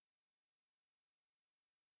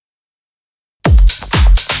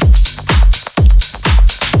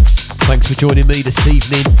for joining me this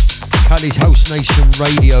evening. Cali's House Nation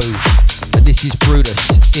Radio, and this is Brutus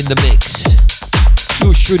in the mix.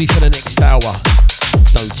 Yours truly for the next hour.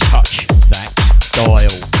 Don't touch that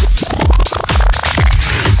dial.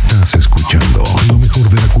 Estás escuchando lo mejor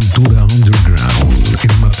de la cultura underground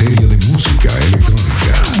en materia de música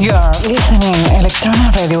electrónica. You're listening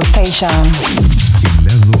Electronic Radio Station. El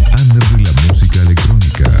lado under de la música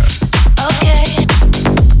electrónica. Okay.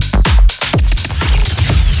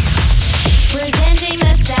 Presenting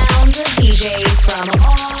the sounds of DJs from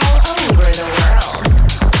all over the world.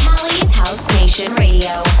 Cali's House Nation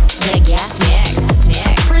Radio, the guest mix.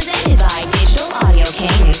 Presented by Digital Audio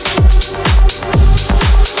Kings.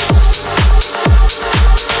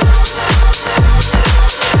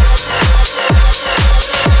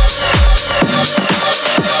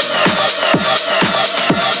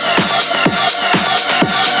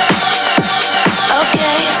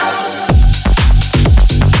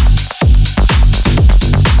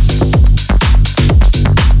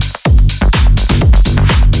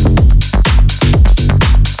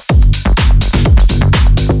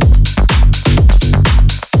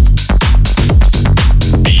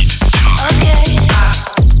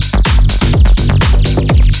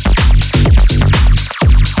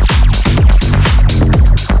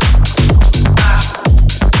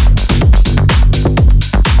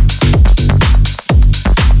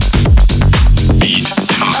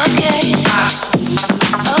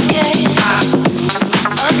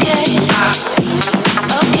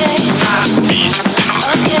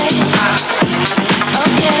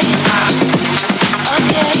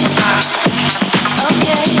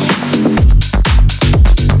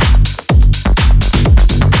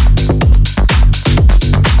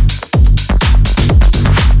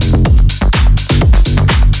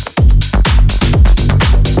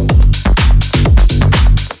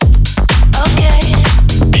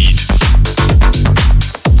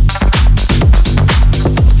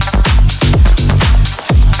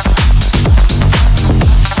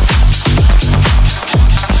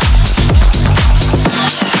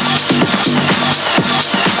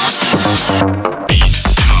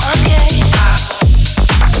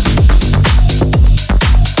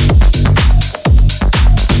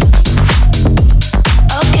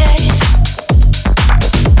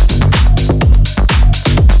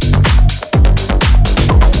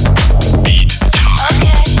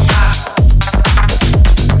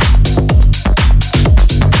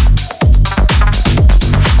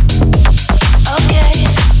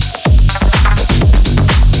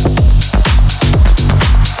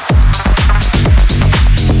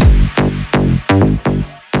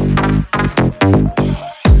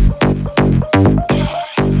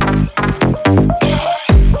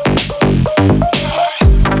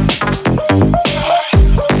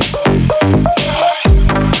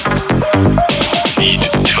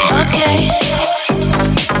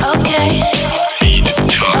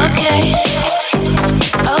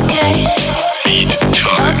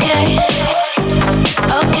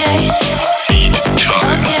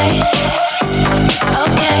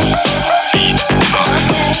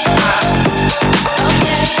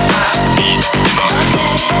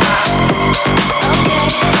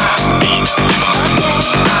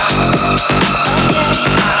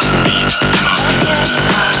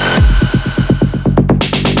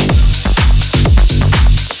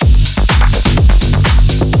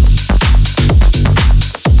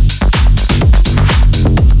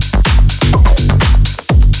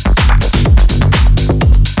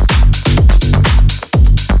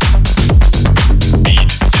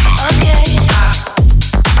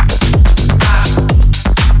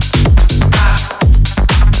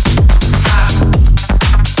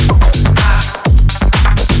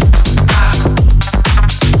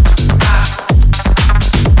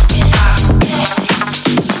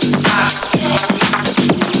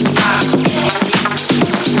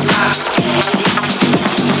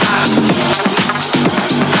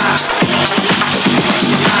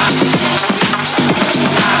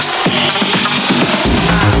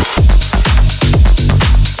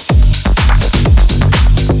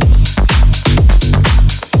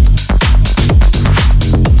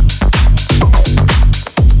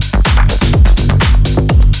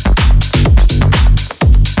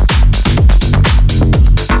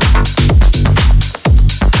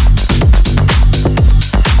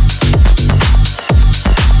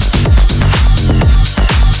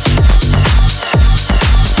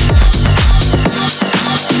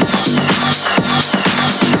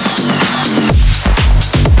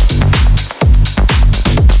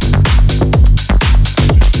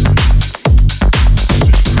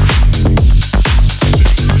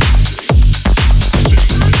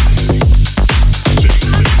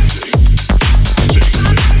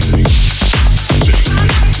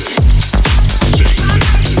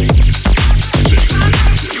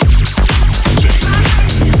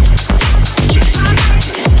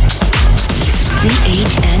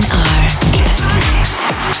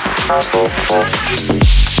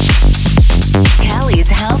 Cali's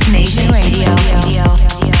House Nation Radio.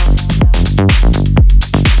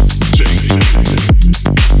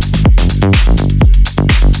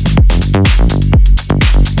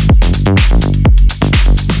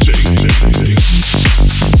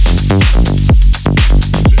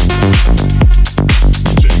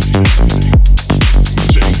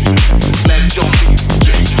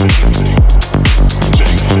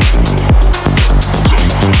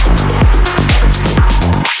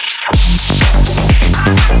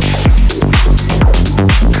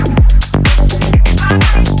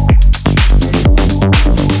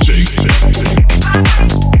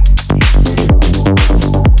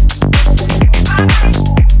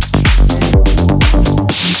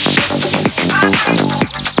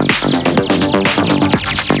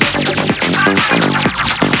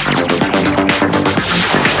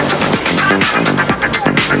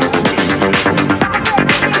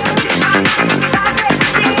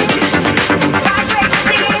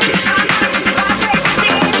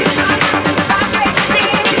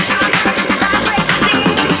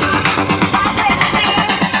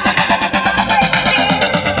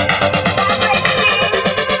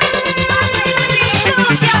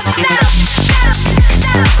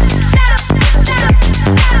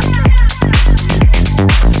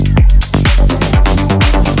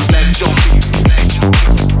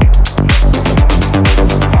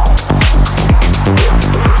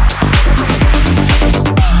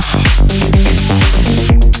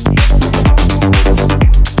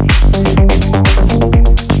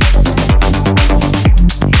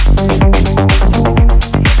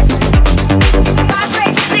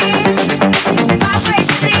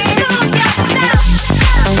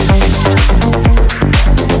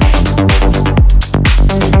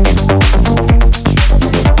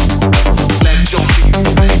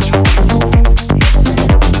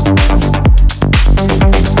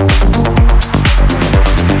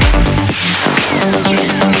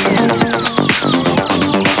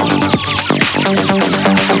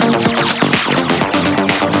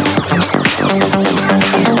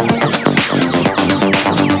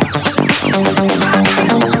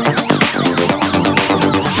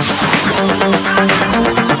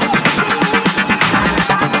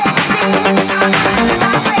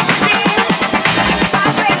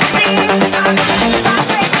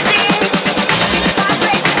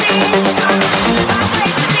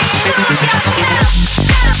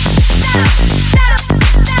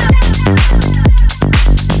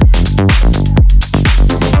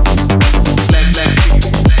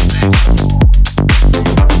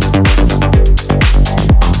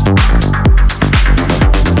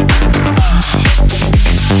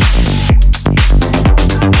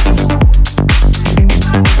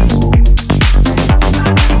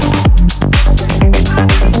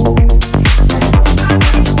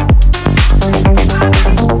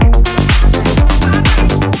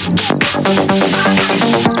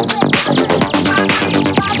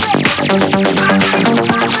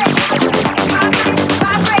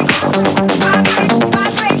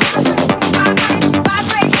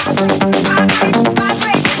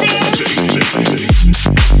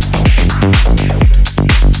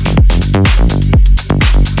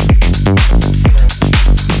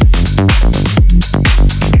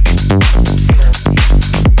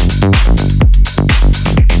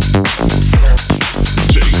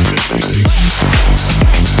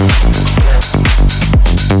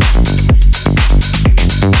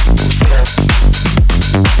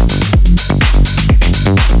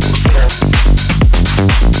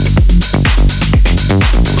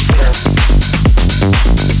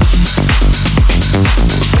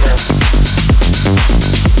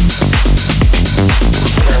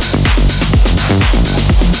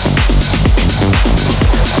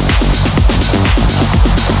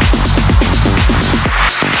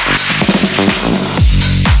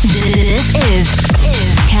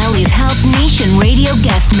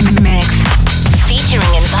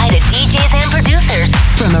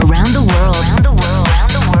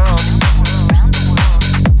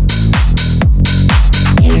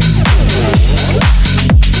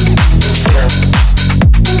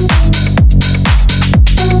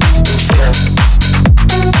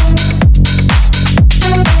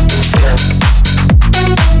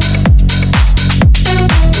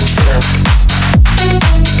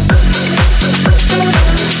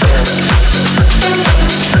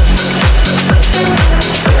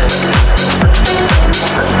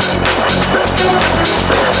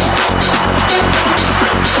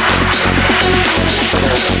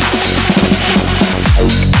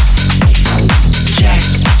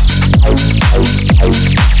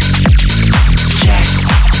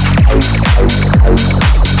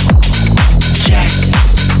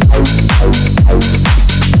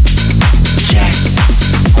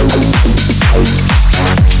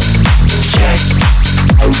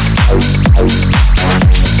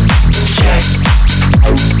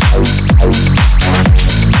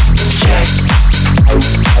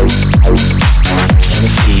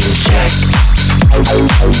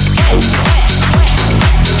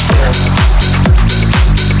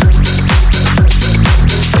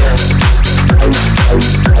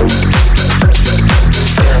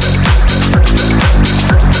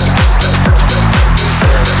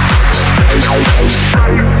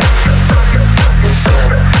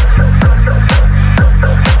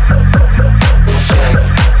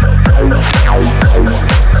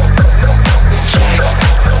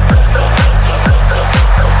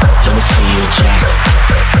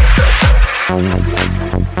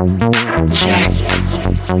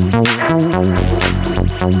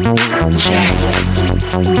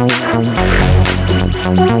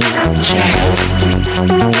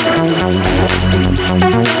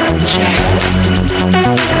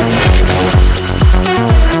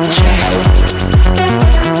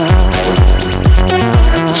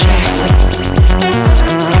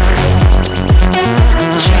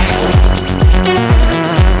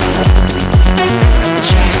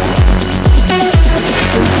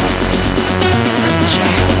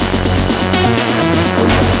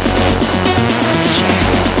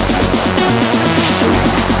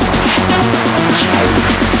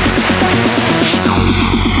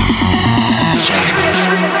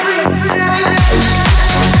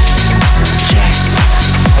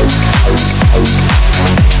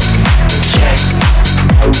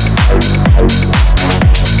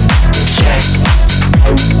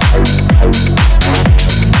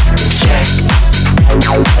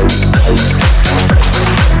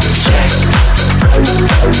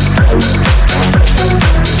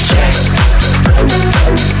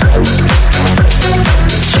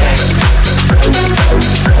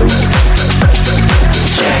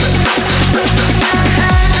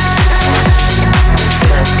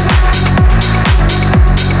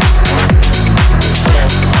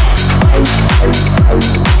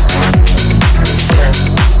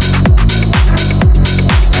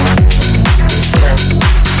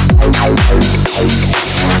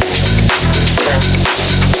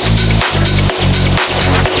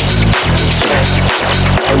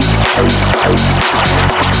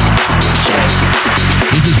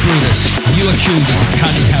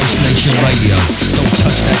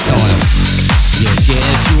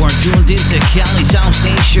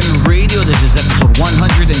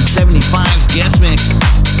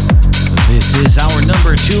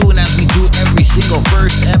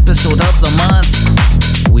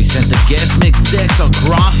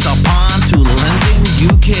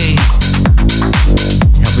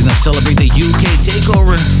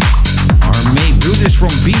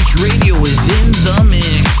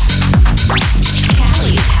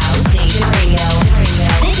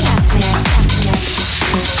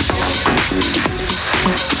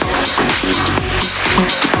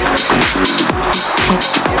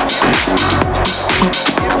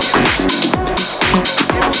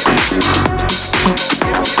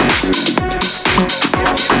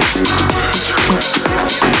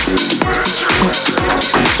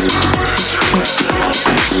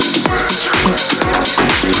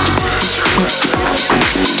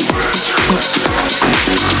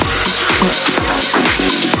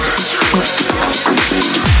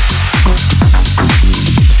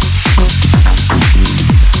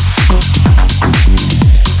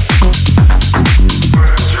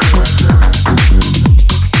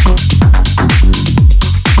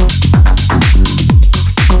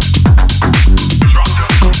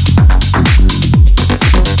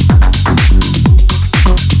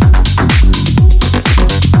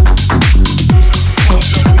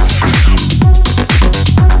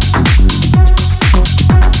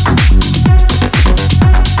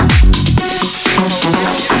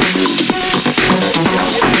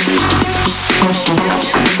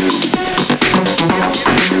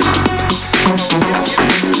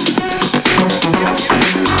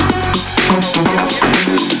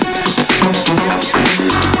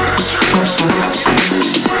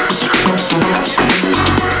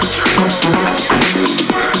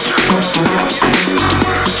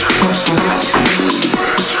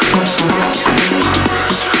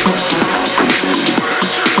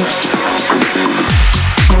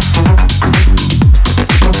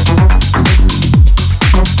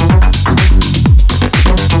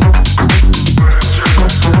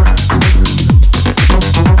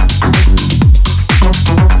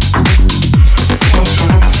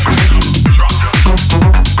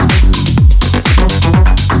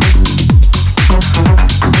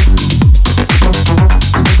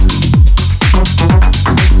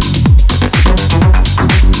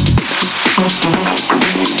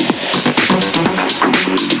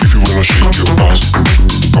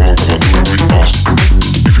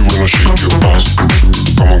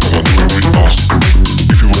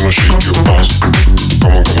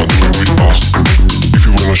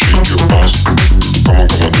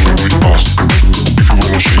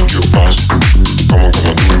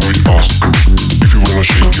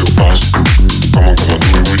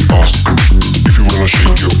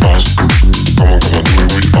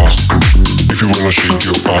 shake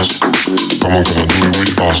your ass. Come on, do it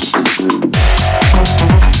with us.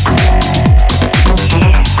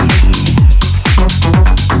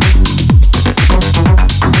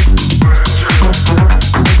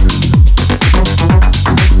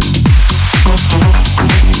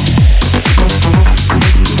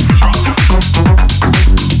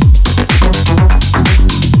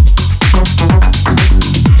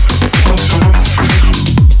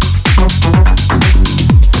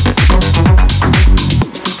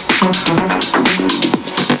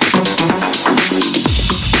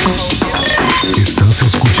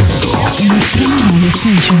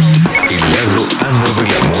 El lado under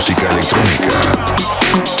de la música electrónica.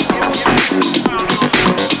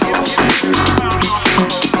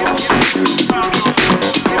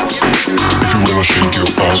 If you wanna shake your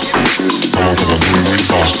ass, come on, do it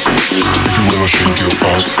with us. If you wanna shake your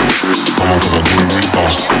ass, come on, do it with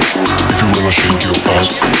us. If you wanna shake your ass,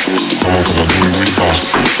 come on, do it with us.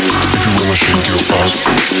 If you wanna shake your ass,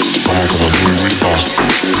 come on, do it with us.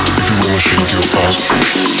 If you wanna shake your ass,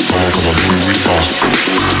 come on, do it with us.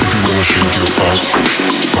 If you wanna shake your ass,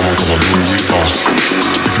 come on, do it with us.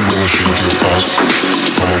 If you wanna shake your ass,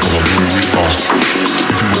 come on, do it with us.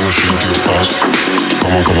 If you wanna shake your ass,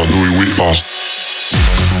 come on, do it with us.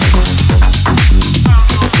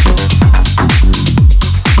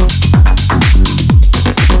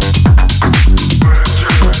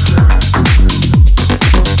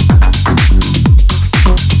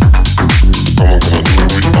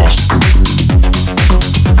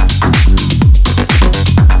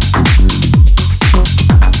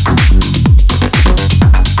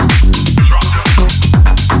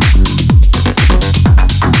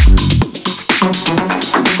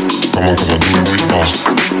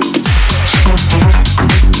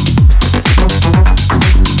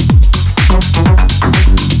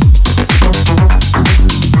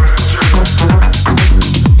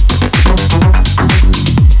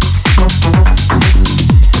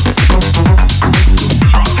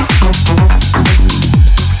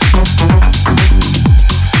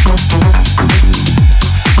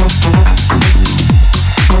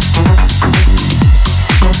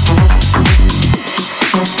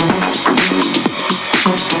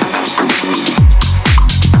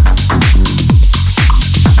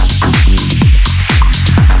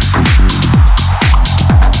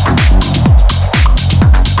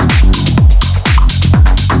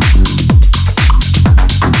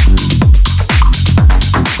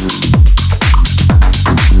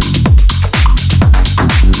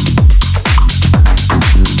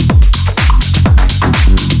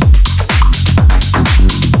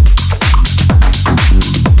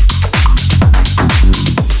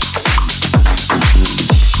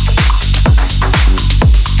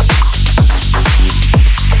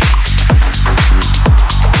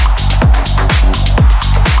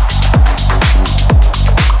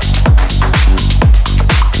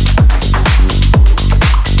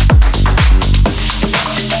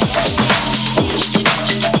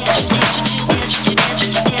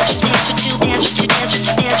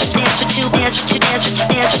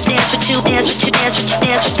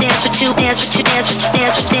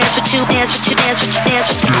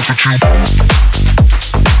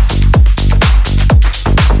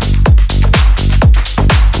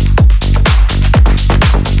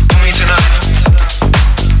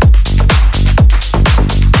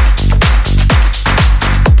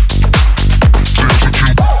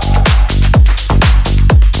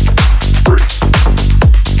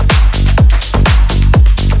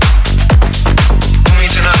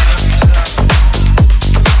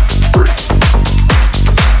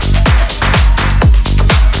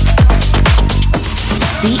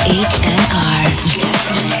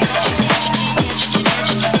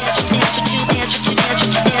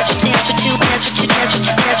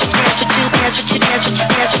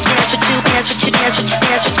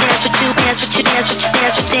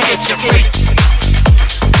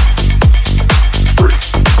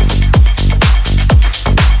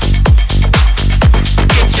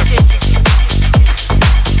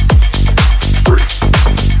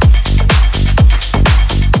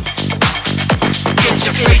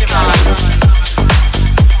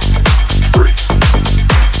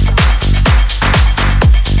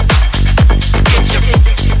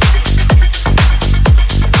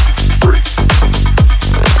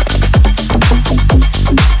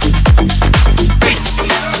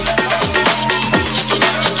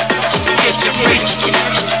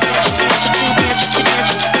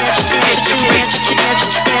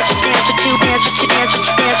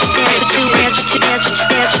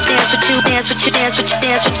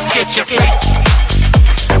 Get your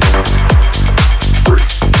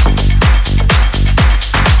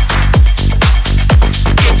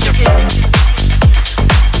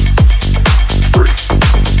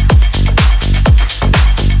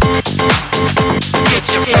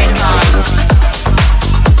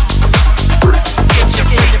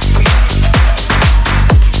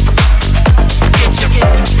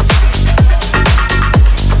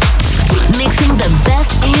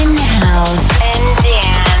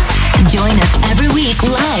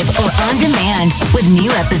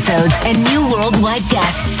episodes and new worldwide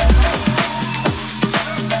guests.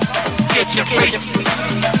 Get your freedom.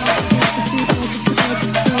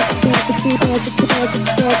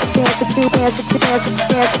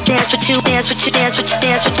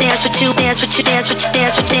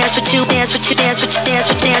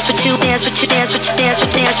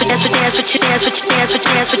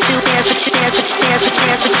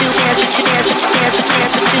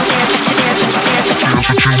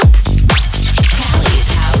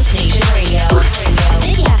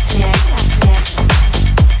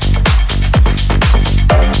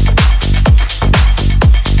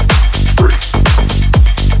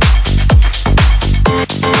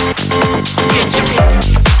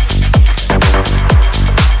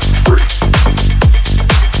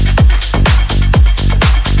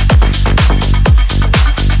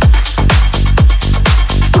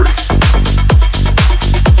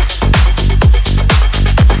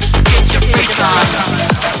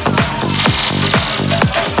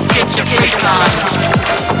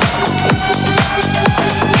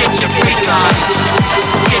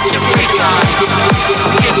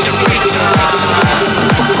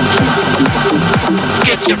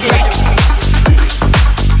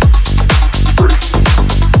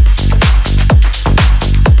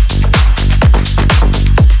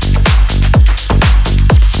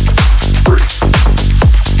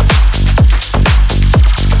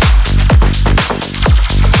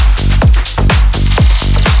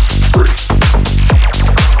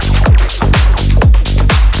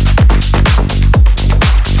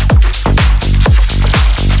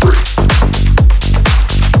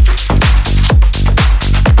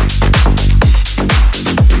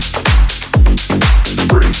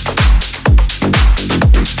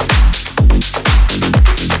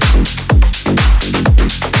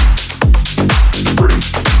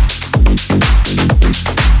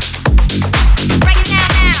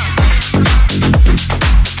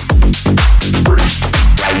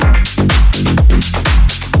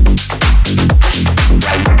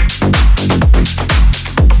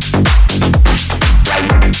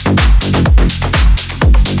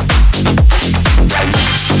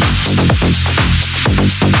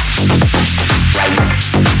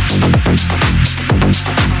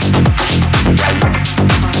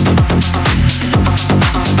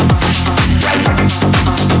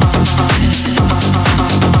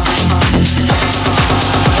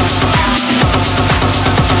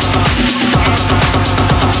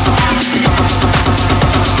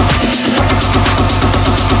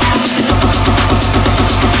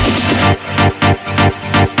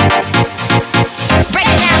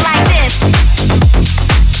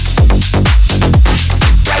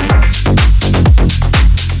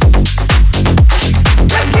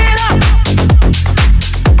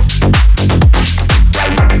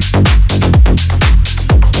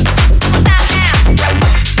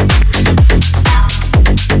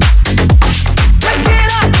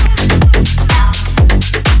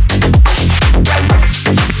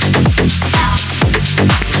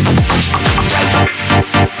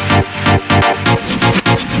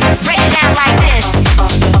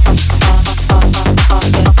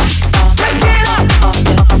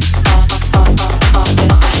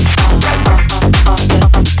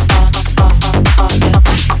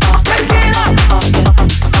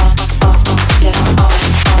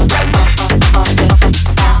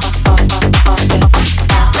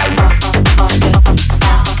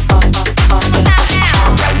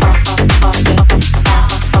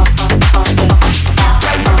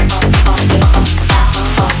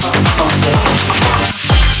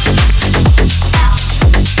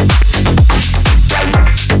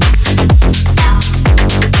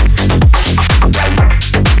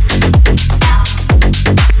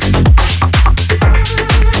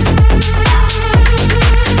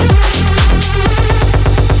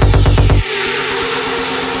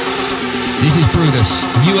 This is Brutus.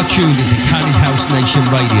 You are tuned into Cali's House Nation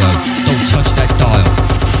Radio. Don't touch that dial.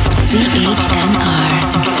 CHNR.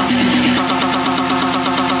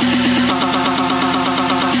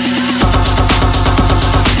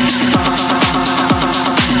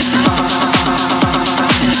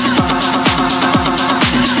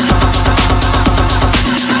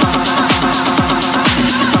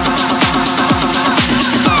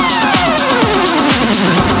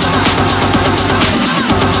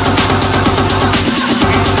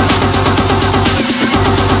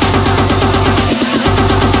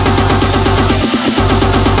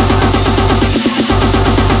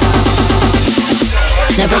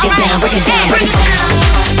 Now break it down, break it down, break it down.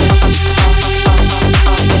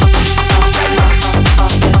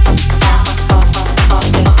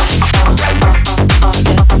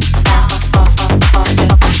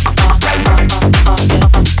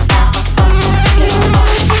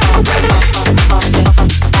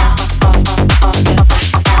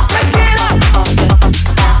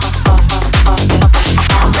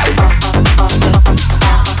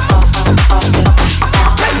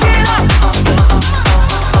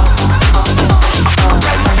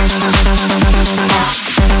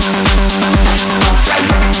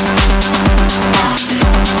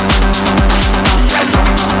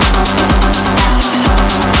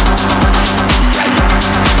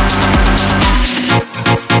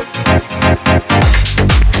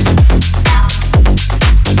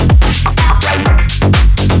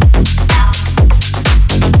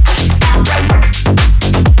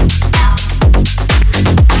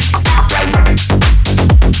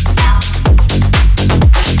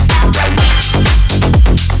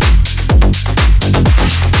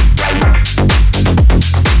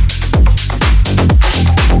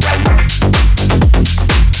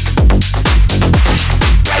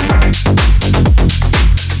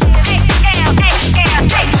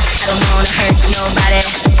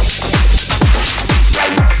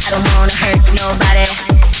 nobody.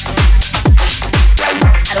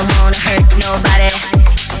 I don't wanna hurt nobody.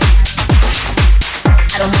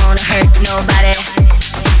 I don't wanna hurt nobody.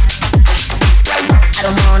 I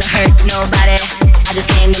don't wanna hurt nobody. I just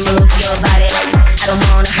came to move your body. I don't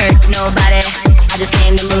wanna hurt nobody. I just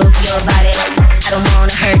came to move your body. I don't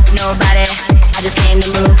wanna hurt nobody. I just came to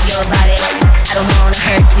move your body. I don't wanna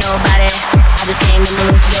hurt nobody. I just came to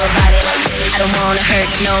move your body. I don't wanna hurt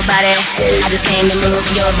nobody. I just came to move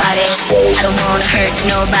your body. I don't wanna hurt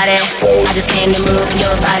nobody. I just came to move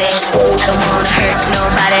your body. I don't wanna hurt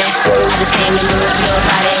nobody. I just came to move your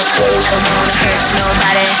body. I don't wanna hurt nobody. I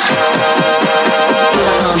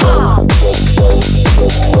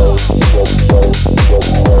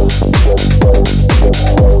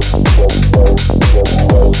just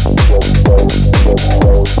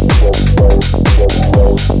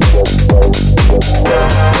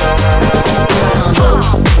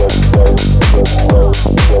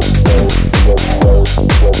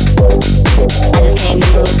came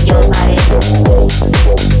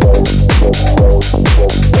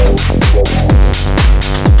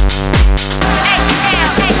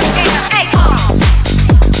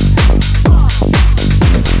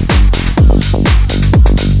move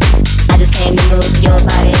your body. I just came to move your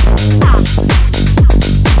body.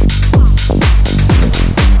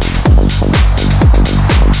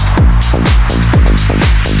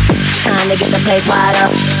 Time to get the place wide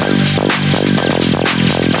up.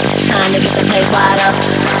 Time to get the place wide up.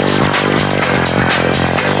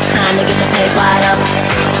 Time to get the place wide up.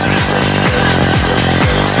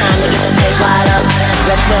 Time to get the place wide up.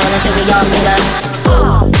 Rest well until we all meet up.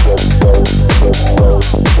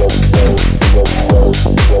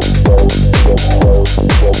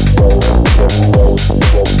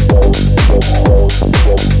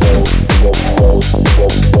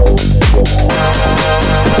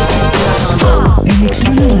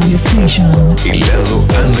 Electrona Radio Station. El lado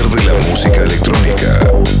under de la música electrónica.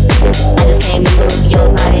 I just came to move your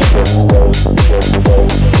body.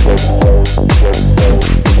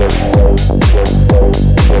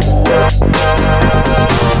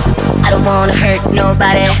 I don't wanna hurt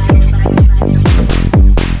nobody.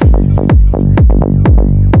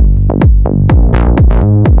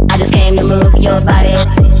 I just came to move your body.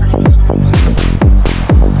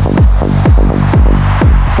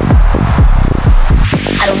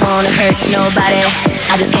 I don't wanna hurt nobody.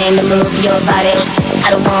 I just came to move your body. I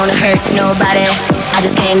don't wanna hurt nobody. I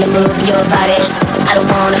just came to move your body. I don't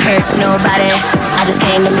wanna hurt nobody. I just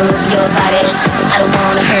came to move your body. I don't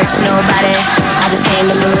wanna hurt nobody. I just came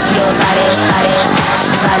to move your body, body,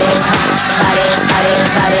 body, body, body,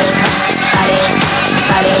 body, body,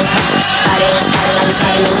 body, body. I just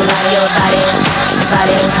came to move your body,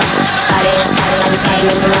 body, body. I just came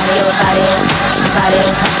to move your body, body,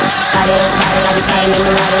 body. I just came to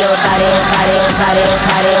move your body, body, body, body,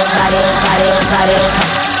 body, body, body.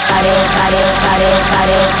 Body, body, body,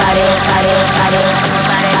 body, body, body, body,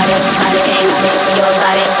 body. I just came to move your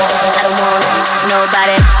body. I don't want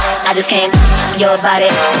nobody. I just came to move your body.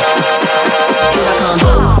 Here I come.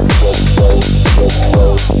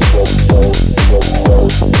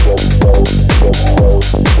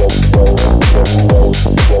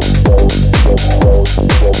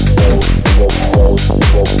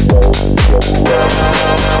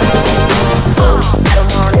 I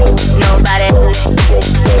don't want nobody.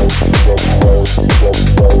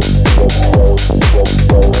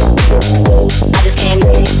 I just came to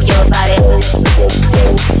move your body.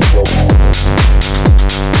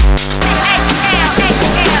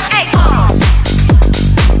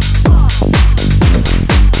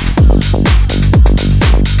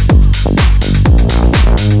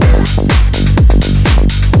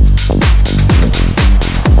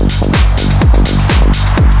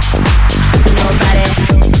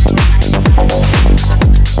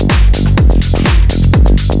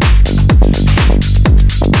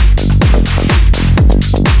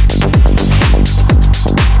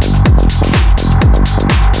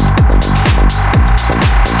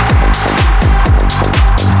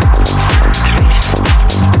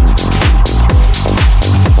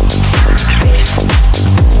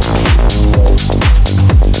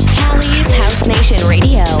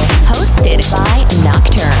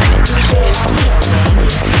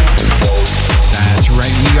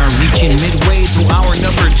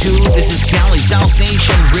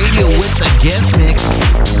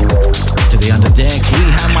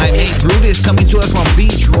 Brutus coming to us from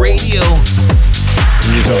Beach Radio.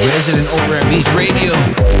 He is a resident over at Beach Radio.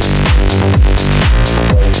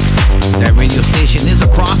 That radio station is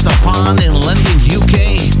across the pond in London,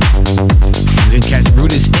 UK. You can catch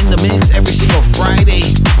Brutus in the mix every single Friday,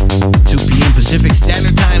 2 p.m. Pacific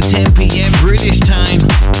Standard Time, 10 p.m.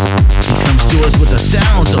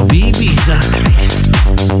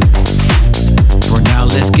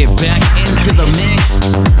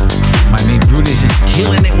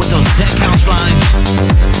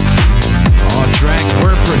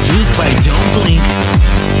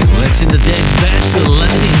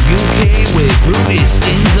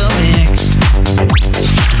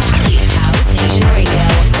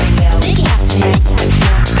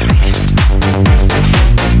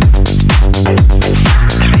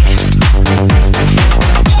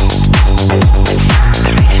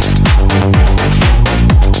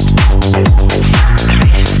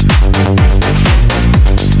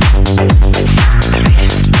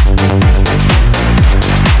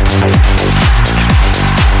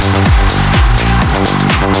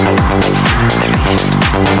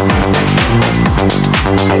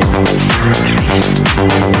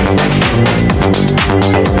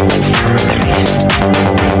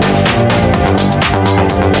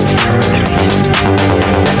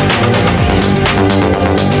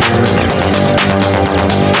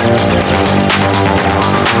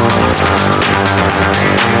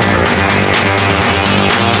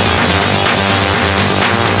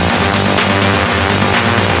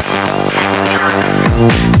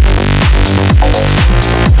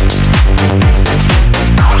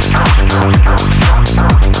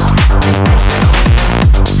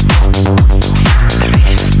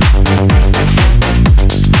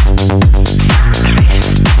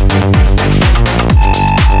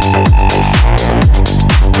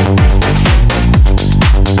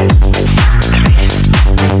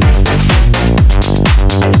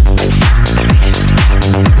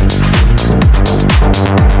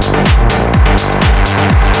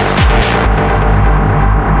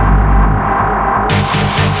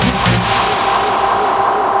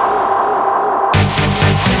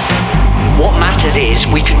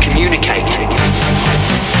 we can communicate.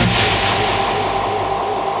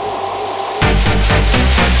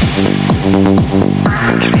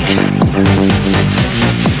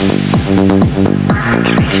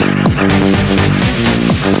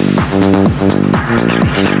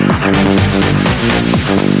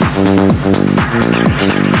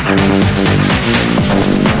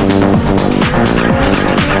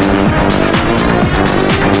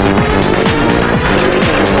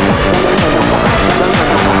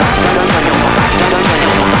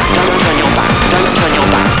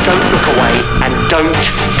 Don't look away and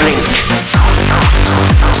don't blink.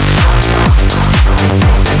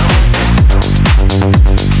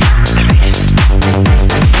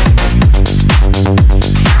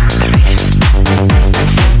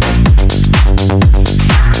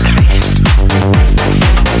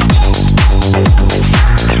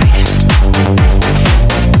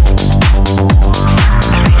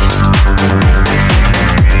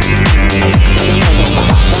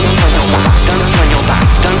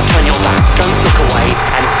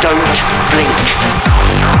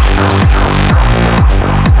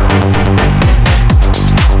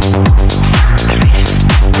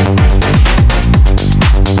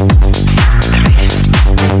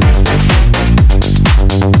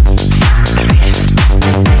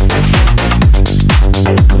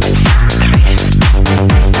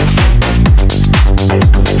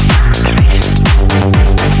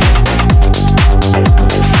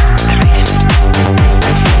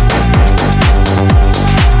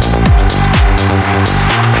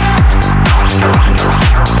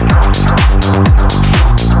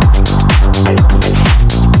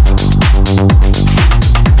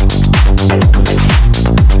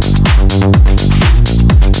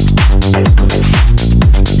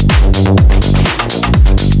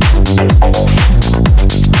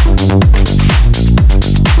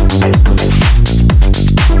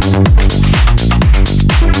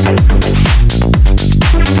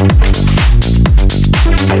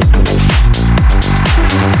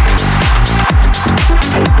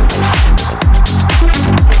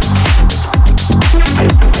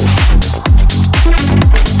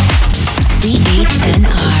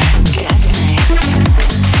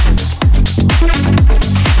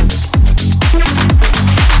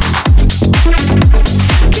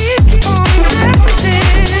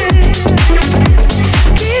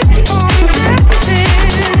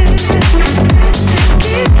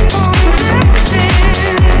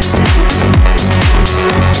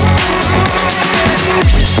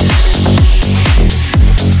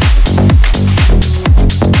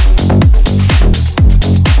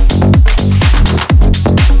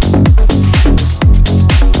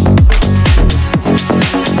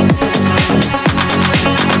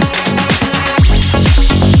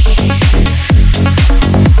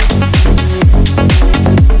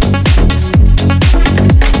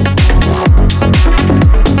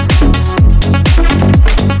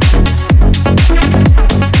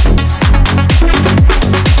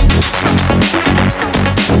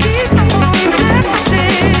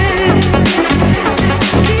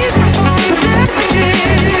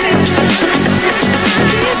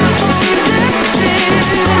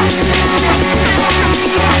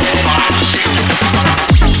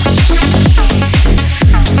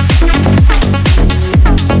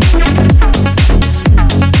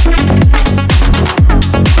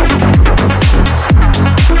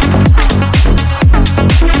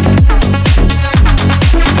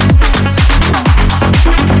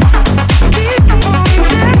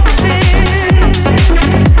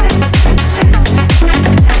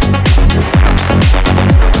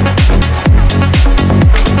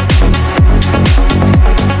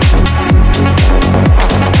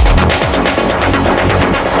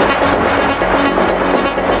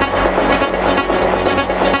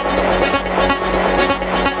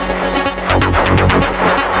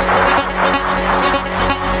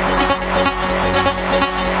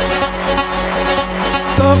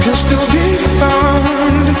 can still be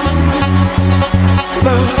found.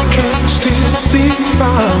 Love can still be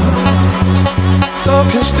found. Love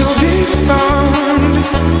can still be found.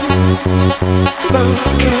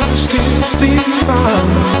 Love can still be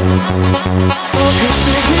found. Love can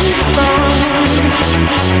still be found.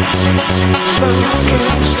 Love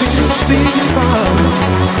can still be found.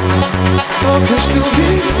 Love can still be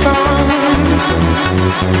found.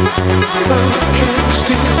 Love can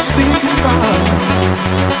still be found.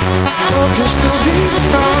 Love can still be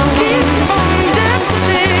found. Keep on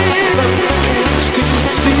dancing. Love can still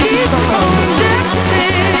be found.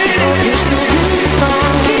 Love can still be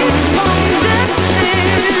found. Keep on dancing.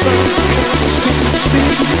 Love can still be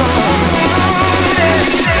found.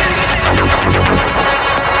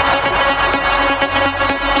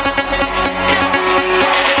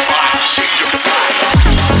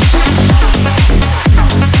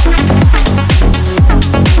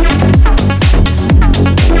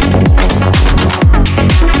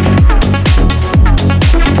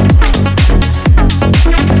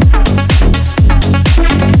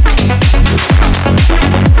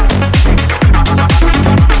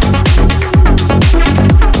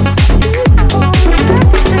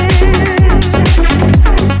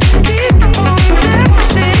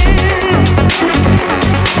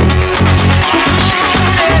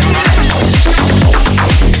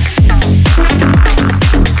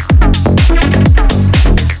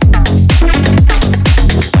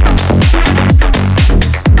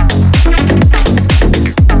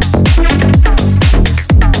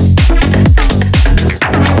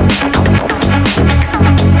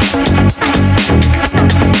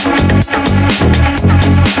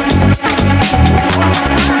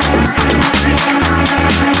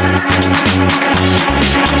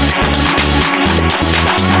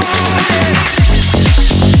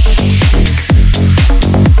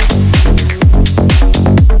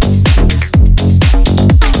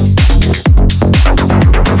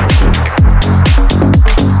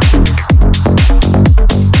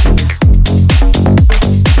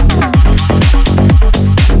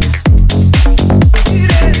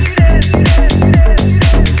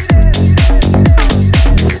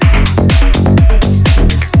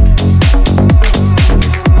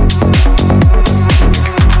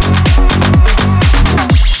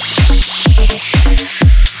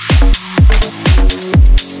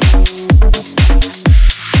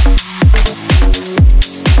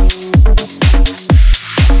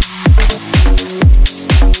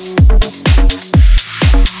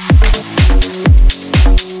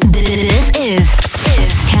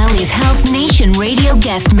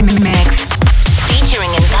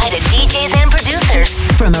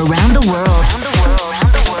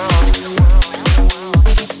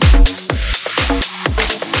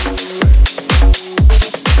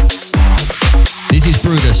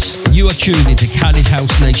 tuned into Cali's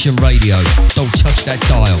House Nation Radio. Don't touch that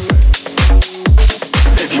dial.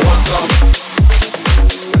 If you want some.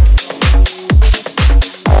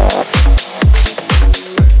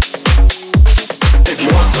 If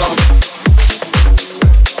you want some.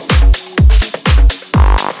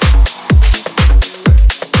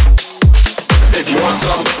 If you want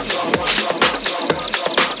some.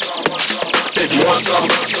 If you want some.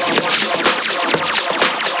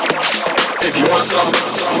 If you want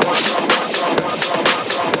some.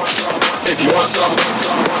 If you want some,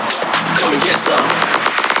 come and get some.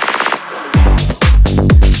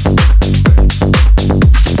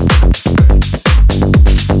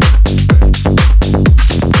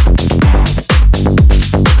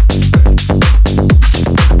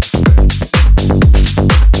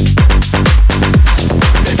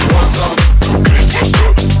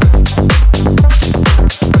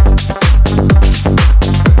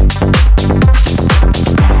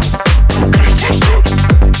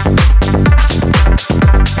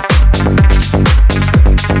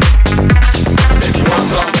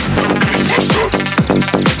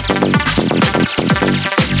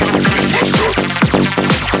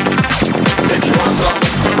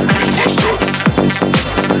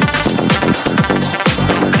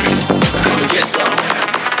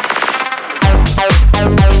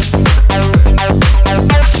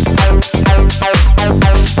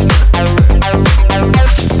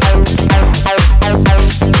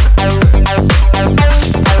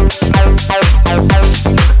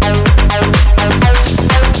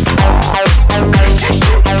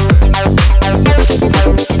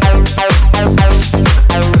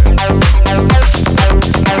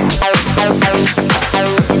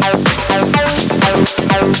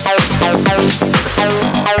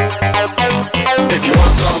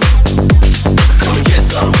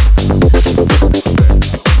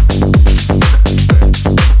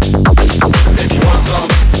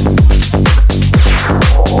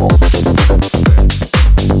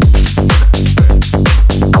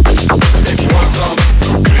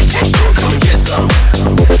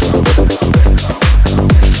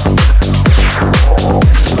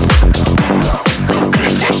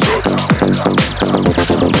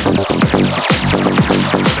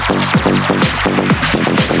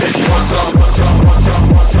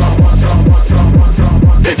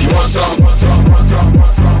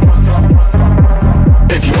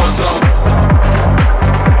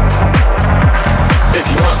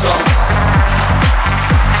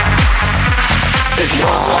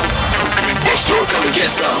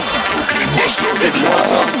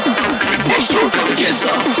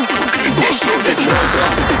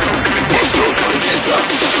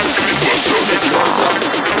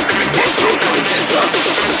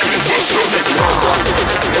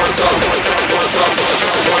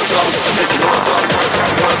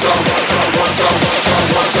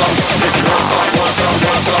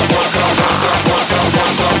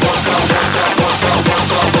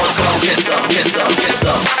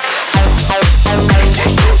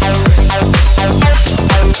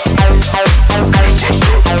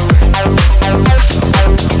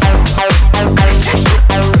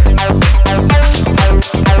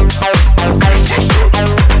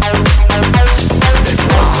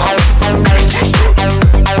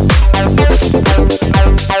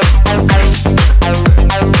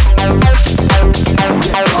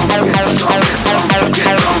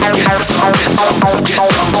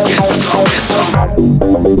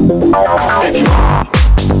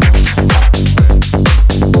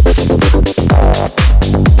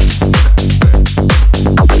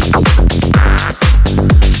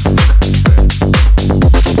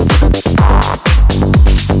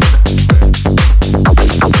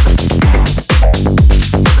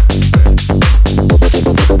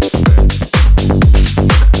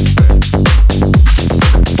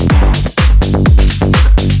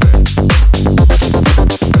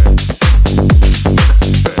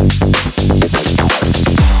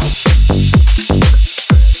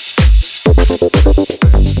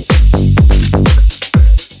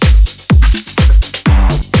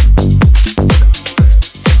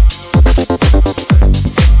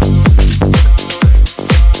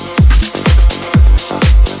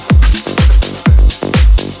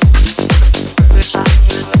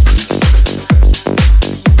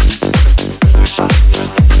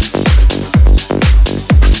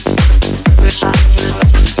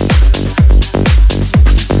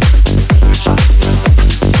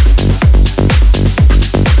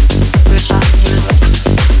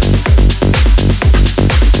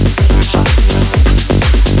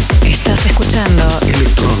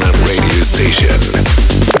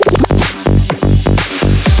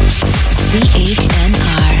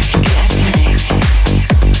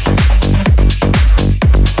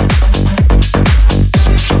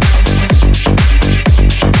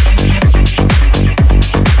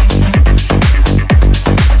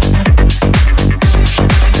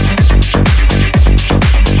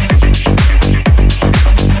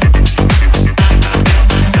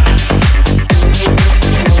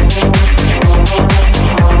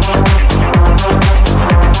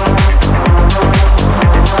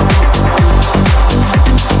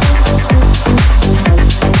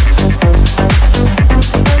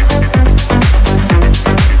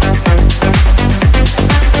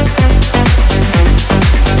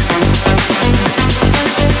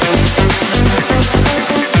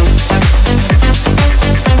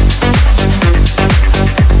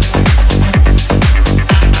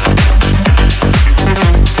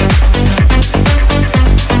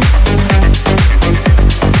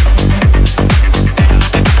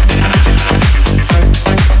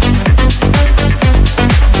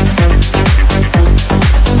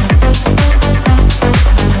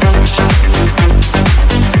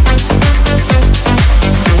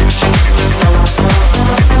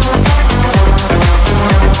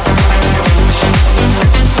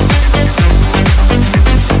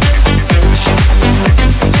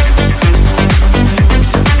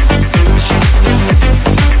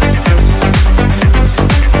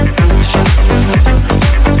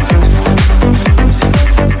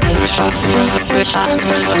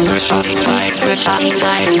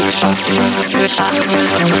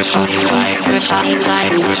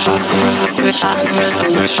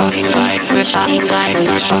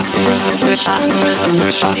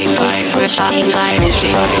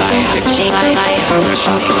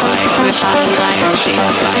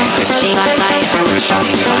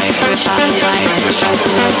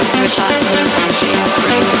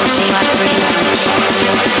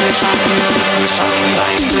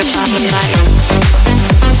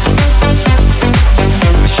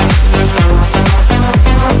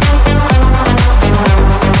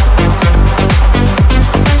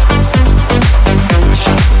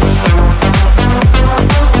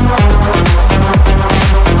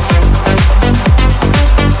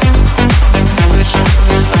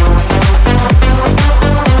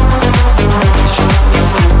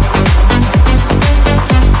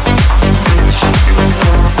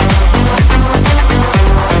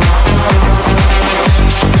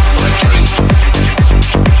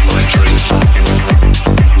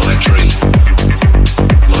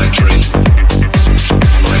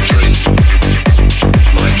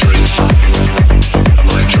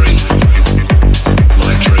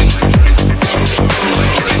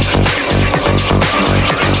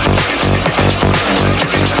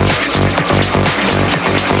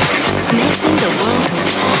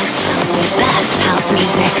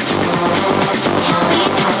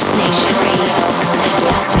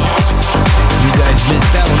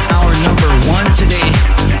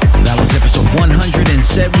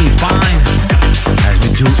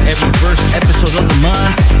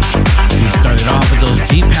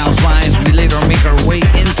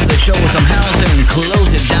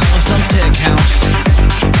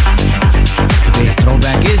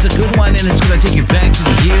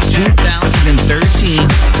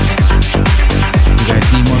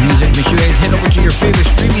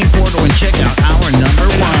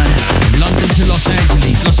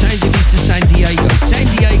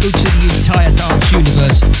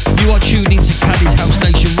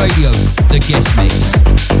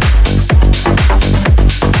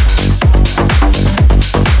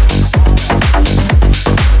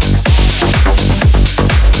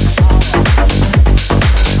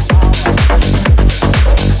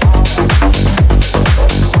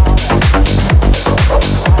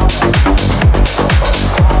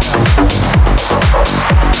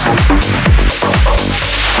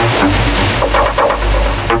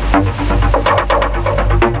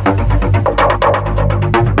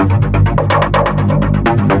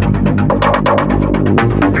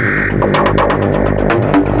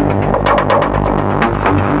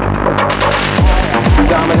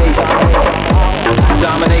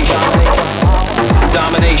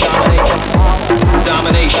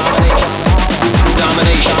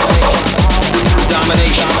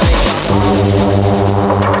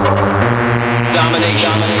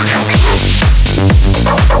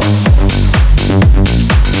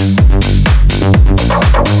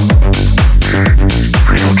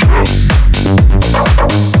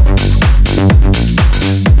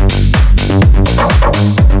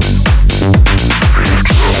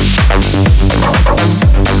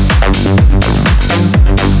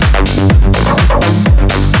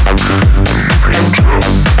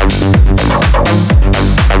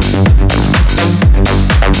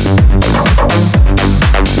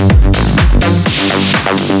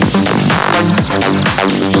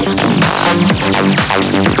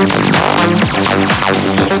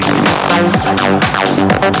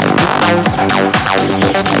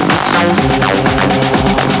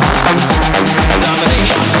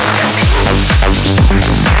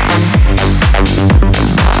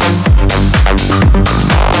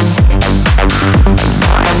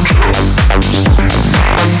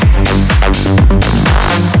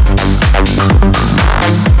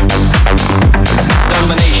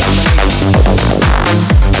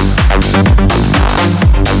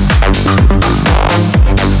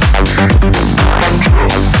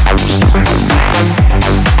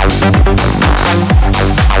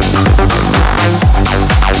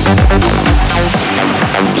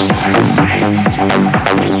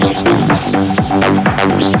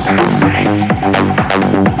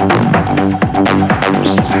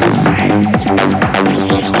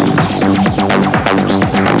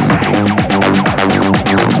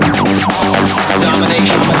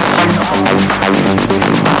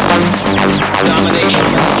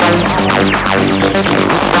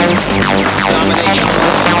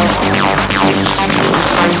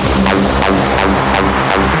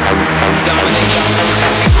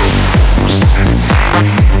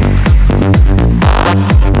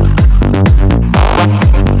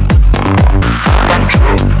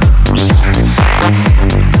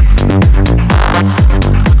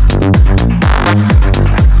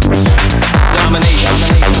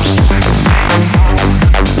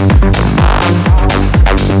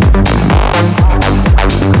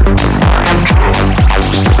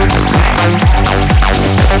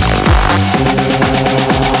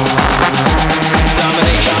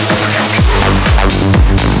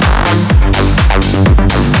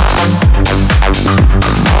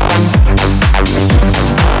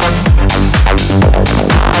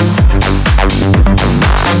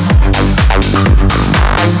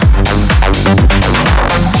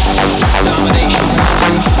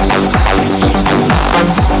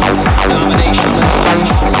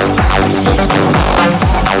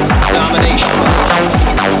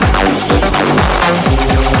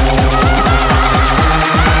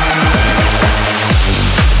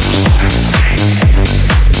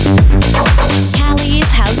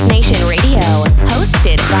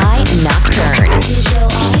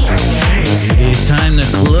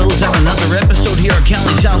 close out another episode here at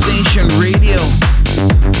Cali's House Nation Radio.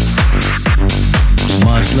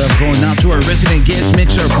 Much love going out to our resident guest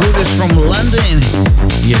mixer, Brutus from London.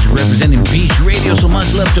 He is representing Beach Radio, so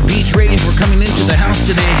much love to Beach Radio for coming into the house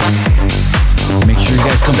today. Make sure you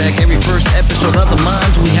guys come back every first episode of the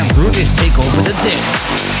month. We have Brutus take over the decks.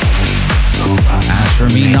 As for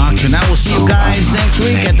me, Nocturne, I will see you guys next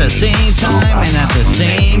week at the same time and at the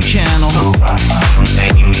same channel.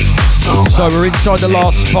 So we're inside the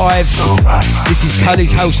last 5. This is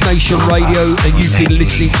Cali's House Nation Radio, and you've been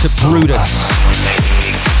listening to Brutus.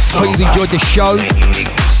 Hope you've enjoyed the show.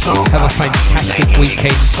 Have a fantastic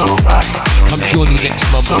weekend. Come join me next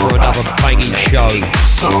month for another banging show.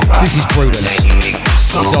 This is Brutus,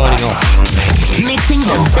 signing off. Mixing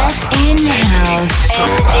the best in house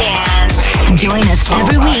and dance. Join us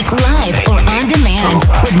every week live or on demand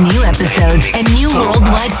with new episodes and new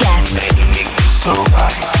worldwide guests.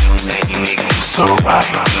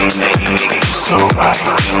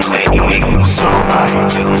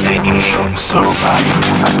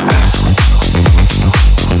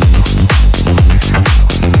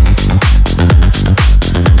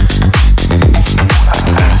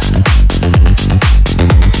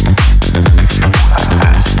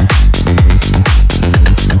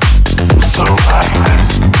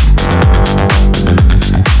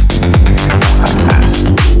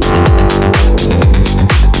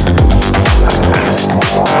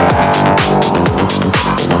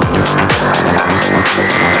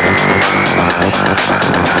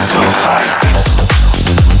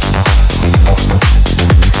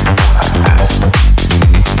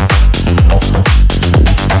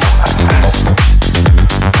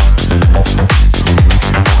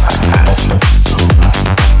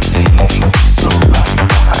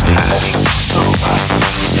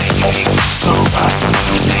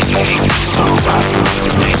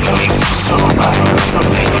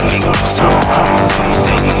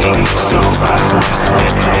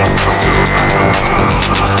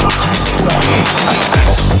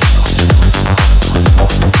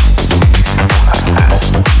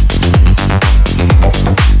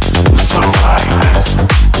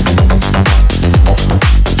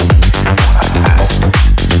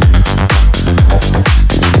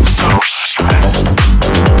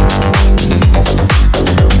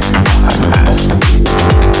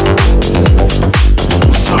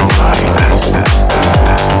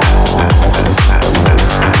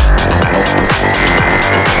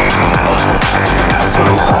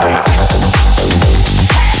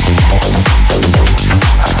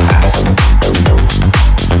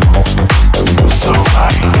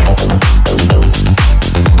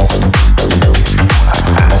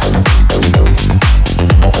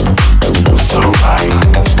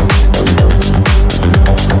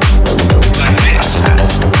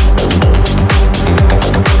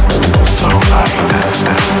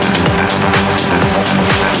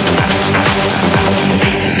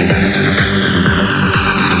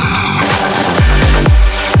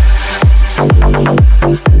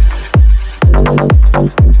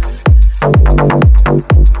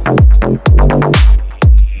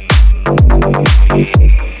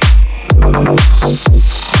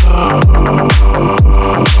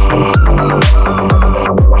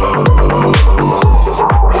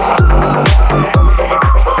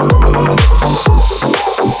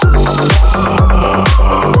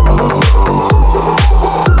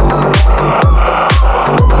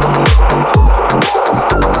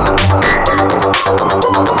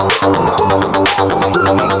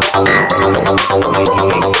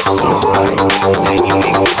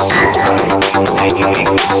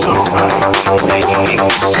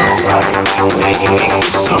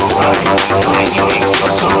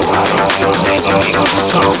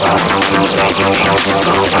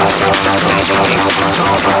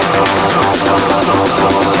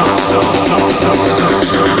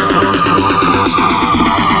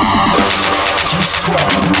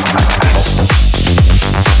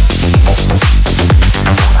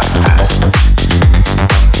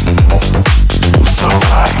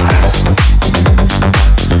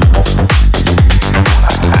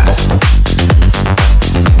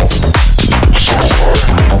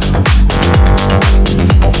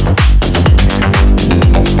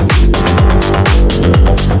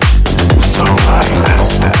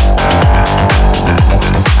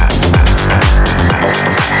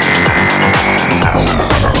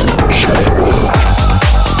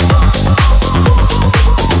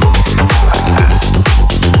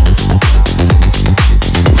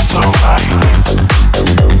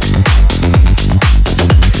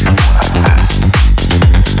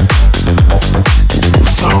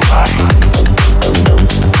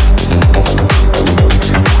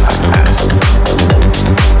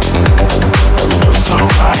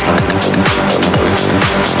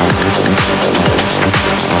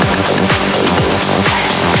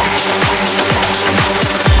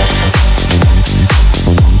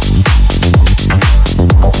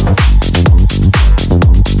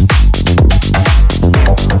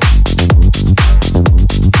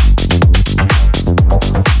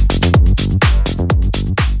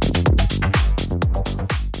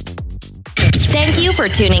 Thank you for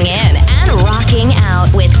tuning in and rocking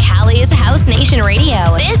out with Cali's House Nation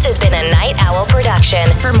Radio. This has been a Night Owl production.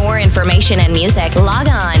 For more information and music, log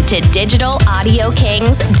on to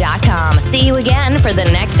digitalaudiokings.com. See you again for the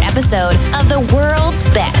next episode of the world's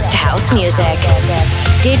best house music.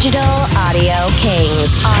 Digital Audio Kings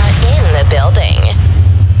are in the building.